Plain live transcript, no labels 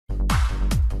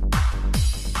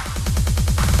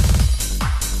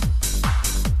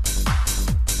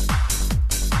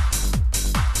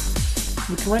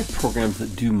can write programs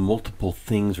that do multiple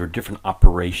things or different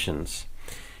operations,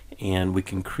 and we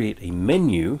can create a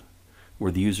menu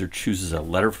where the user chooses a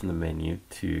letter from the menu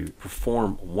to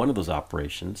perform one of those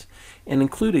operations, and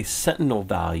include a Sentinel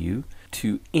value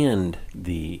to end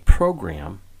the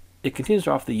program. It continues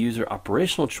to offer the user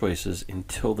operational choices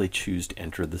until they choose to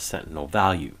enter the Sentinel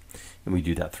value, and we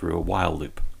do that through a while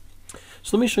loop.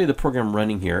 So let me show you the program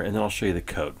running here, and then I'll show you the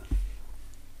code.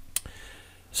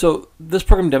 So this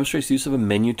program demonstrates the use of a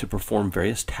menu to perform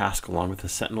various tasks along with the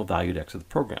Sentinel value to exit the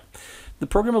program. The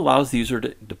program allows the user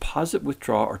to deposit,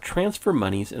 withdraw, or transfer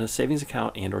monies in a savings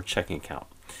account and or checking account.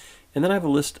 And then I have a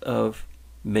list of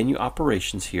menu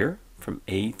operations here from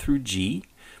A through G,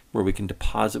 where we can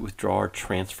deposit, withdraw, or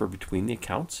transfer between the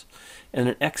accounts. And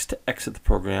an X to exit the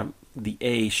program. The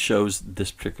A shows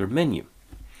this particular menu.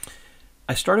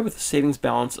 I started with a savings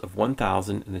balance of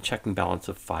 1,000 and a checking balance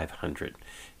of 500.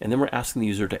 And then we're asking the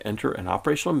user to enter an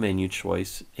operational menu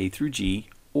choice, A through G,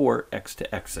 or X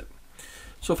to exit.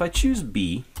 So if I choose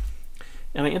B,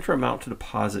 and I enter amount to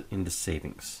deposit into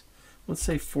savings, let's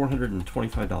say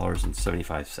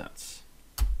 $425.75.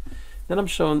 Then I'm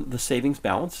shown the savings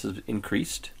balance has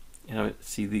increased, and I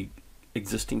see the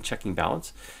existing checking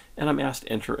balance, and I'm asked to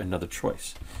enter another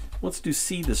choice. Let's do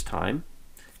C this time,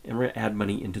 and we're going to add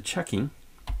money into checking,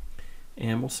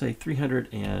 and we'll say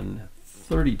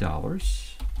 $330.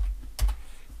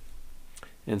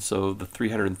 And so the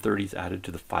 330 is added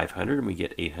to the 500, and we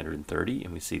get 830,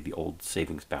 and we see the old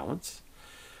savings balance.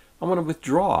 I want to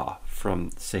withdraw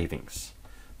from savings,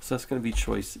 so that's going to be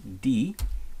choice D,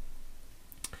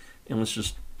 and let's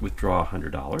just withdraw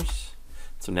 $100.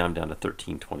 So now I'm down to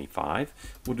 $1325.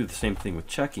 We'll do the same thing with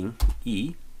checking,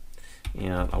 E,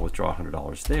 and I'll withdraw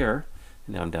 $100 there,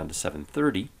 and now I'm down to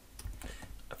 $730.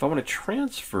 If I want to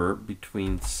transfer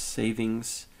between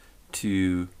savings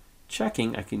to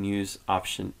checking, I can use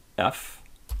option F,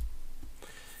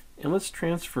 and let's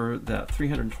transfer that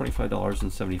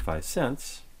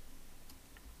 $325.75,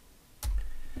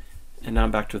 and now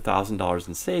I'm back to $1,000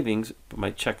 in savings, but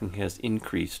my checking has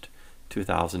increased to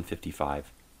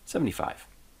 $1,055.75.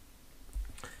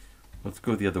 Let's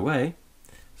go the other way.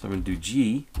 So I'm going to do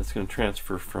G. That's going to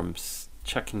transfer from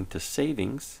checking to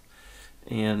savings,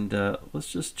 and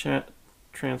let's just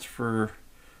transfer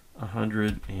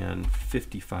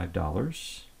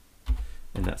 $155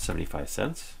 and that's 75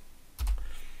 cents.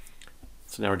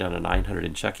 So now we're down to 900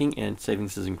 in checking, and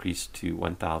savings has increased to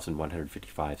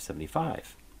 1,155.75.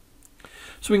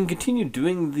 So we can continue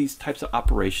doing these types of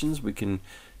operations. We can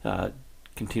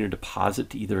continue to deposit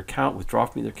to either account, withdraw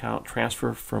from either account,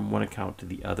 transfer from one account to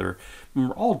the other. When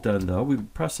we're all done though, we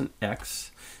press an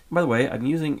X. And by the way, I'm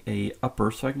using a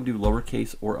upper, so I can do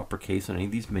lowercase or uppercase on any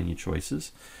of these menu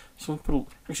choices. So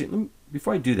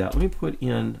before I do that, let me put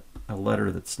in a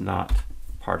letter that's not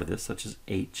part of this, such as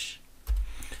H.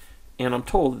 And I'm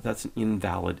told that that's an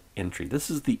invalid entry.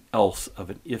 This is the else of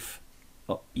an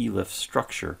elif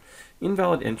structure.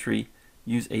 Invalid entry,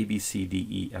 use A, B, C, D,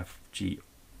 E, F, G,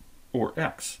 or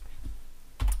X.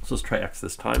 So let's try X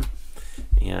this time.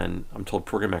 And I'm told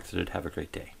program exited, have a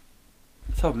great day.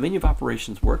 That's how a menu of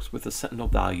operations works with a Sentinel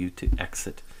value to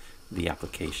exit the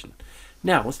application.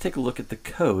 Now let's take a look at the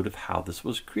code of how this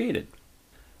was created.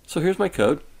 So here's my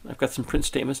code. I've got some print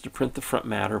statements to print the front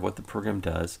matter of what the program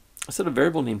does. I set a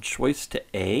variable named choice to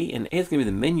A, and A is going to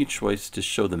be the menu choice to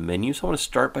show the menu. So I want to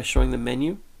start by showing the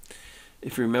menu.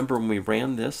 If you remember when we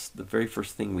ran this, the very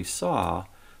first thing we saw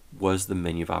was the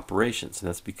menu of operations, and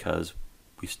that's because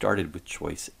we started with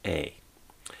choice A.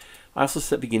 I also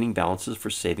set beginning balances for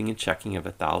saving and checking of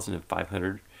 1,000 and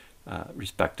 500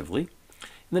 respectively.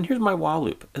 And then here's my while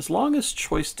loop. As long as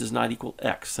choice does not equal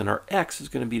X, then our X is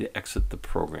going to be to exit the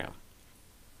program.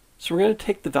 So we're going to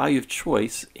take the value of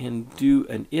choice and do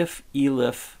an if,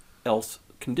 elif, else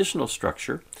conditional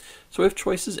structure. So if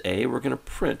choice is A, we're going to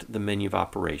print the menu of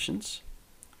operations.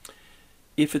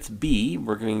 If it's B,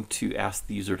 we're going to ask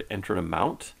the user to enter an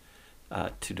amount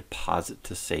to deposit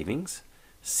to savings.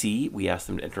 C, we ask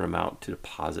them to enter an amount to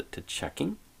deposit to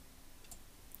checking.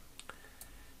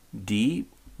 D,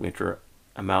 we enter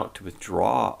amount to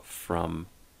withdraw from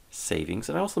savings.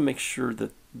 And I also make sure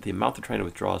that the amount they're trying to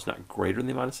withdraw is not greater than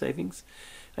the amount of savings.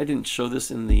 I didn't show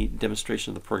this in the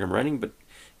demonstration of the program running, but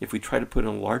if we try to put in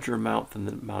a larger amount than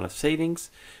the amount of savings,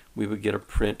 we would get a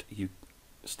print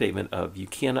statement of you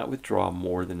cannot withdraw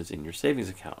more than is in your savings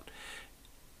account.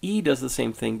 E does the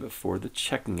same thing but for the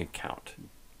checking account.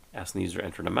 Asking the user to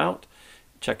enter an amount,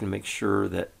 checking to make sure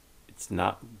that it's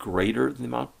not greater than the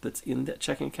amount that's in that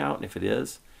checking account, and if it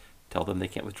is, tell them they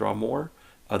can't withdraw more.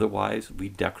 Otherwise, we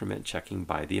decrement checking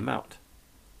by the amount.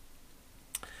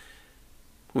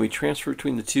 When we transfer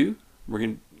between the two, we're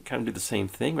going to kind of do the same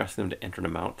thing. We're asking them to enter an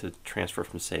amount to transfer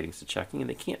from savings to checking, and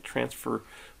they can't transfer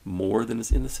more than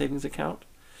is in the savings account.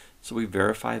 So we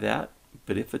verify that,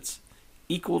 but if it's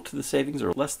equal to the savings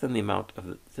or less than the amount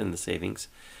in the savings,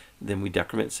 then we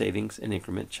decrement savings and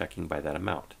increment checking by that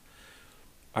amount.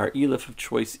 Our ELIF of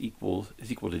choice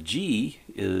is equal to G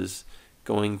is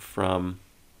going from,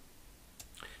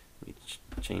 let me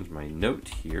change my note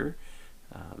here.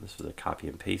 This was a copy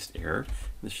and paste error.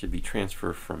 This should be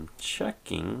transfer from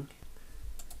checking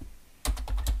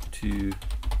to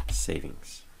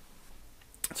savings.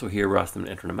 So here we're asking them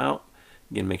to enter an amount.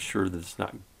 Again, make sure that it's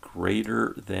not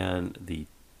greater than the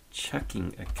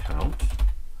checking account.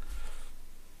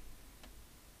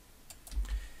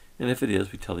 And if it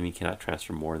is, we tell them you cannot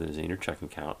transfer more than is in your checking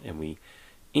account, and we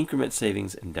increment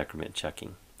savings and decrement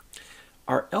checking.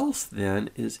 Our else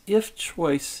then is if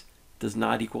choice does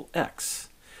not equal X.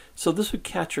 So this would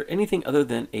capture anything other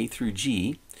than A through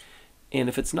G, and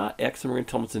if it's not X, then we're going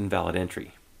to tell them it's an invalid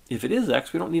entry. If it is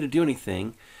X, we don't need to do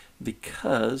anything,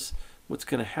 because what's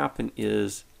going to happen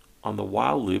is on the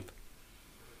while loop,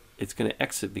 it's going to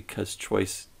exit because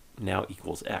choice now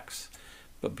equals X.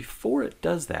 But before it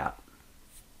does that,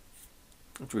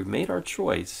 after we've made our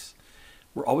choice,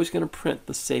 we're always going to print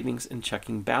the savings and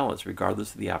checking balance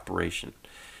regardless of the operation.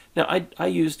 Now I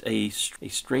used a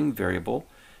string variable,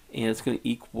 and it's going to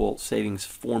equal savings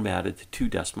formatted to 2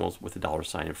 decimals with a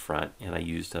 $sign in front, and I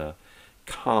used a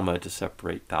comma to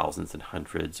separate thousands and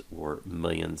hundreds or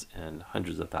millions and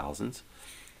hundreds of thousands.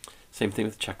 Same thing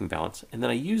with checking balance. And then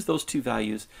I use those 2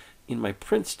 values in my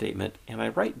print statement, and I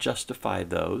write justify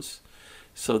those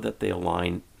so that they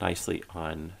align nicely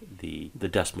on the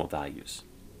decimal values.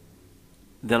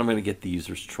 Then I'm going to get the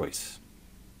user's choice.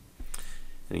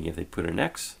 And again, if they put an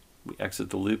X, we exit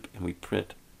the loop and we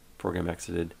print program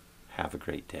exited, have a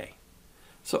great day.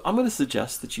 So I'm going to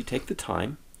suggest that you take the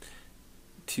time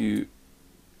to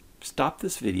stop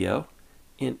this video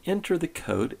and enter the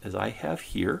code as I have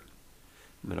here.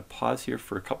 I'm going to pause here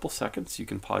for a couple seconds. You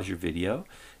can pause your video,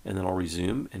 and then I'll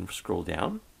resume and scroll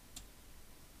down.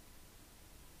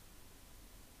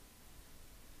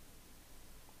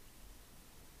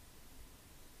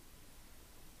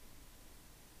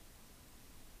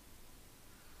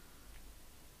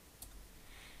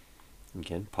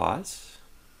 Again, pause.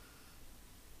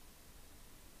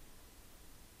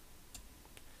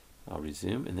 I'll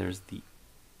resume, and there's the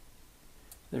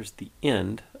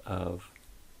end of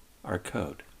our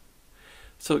code.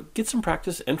 So get some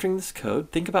practice entering this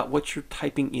code. Think about what you're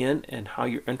typing in and how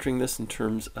you're entering this in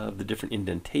terms of the different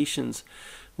indentations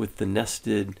with the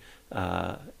nested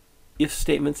if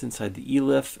statements inside the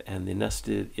ELIF and the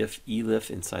nested if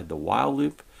ELIF inside the while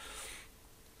loop.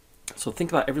 So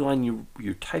think about every line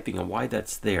you're typing and why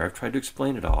that's there. I've tried to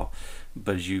explain it all,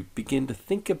 but as you begin to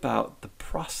think about the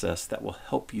process, that will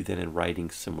help you then in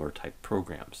writing similar type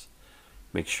programs.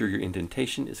 Make sure your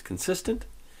indentation is consistent,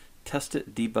 test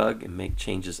it, debug, and make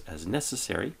changes as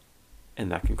necessary.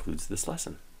 And that concludes this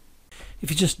lesson.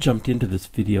 If you just jumped into this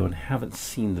video and haven't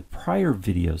seen the prior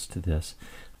videos to this,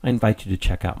 I invite you to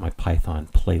check out my Python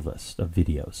playlist of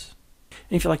videos.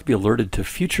 And if you'd like to be alerted to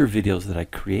future videos that I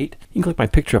create, you can click my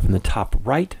picture up in the top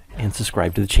right and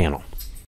subscribe to the channel.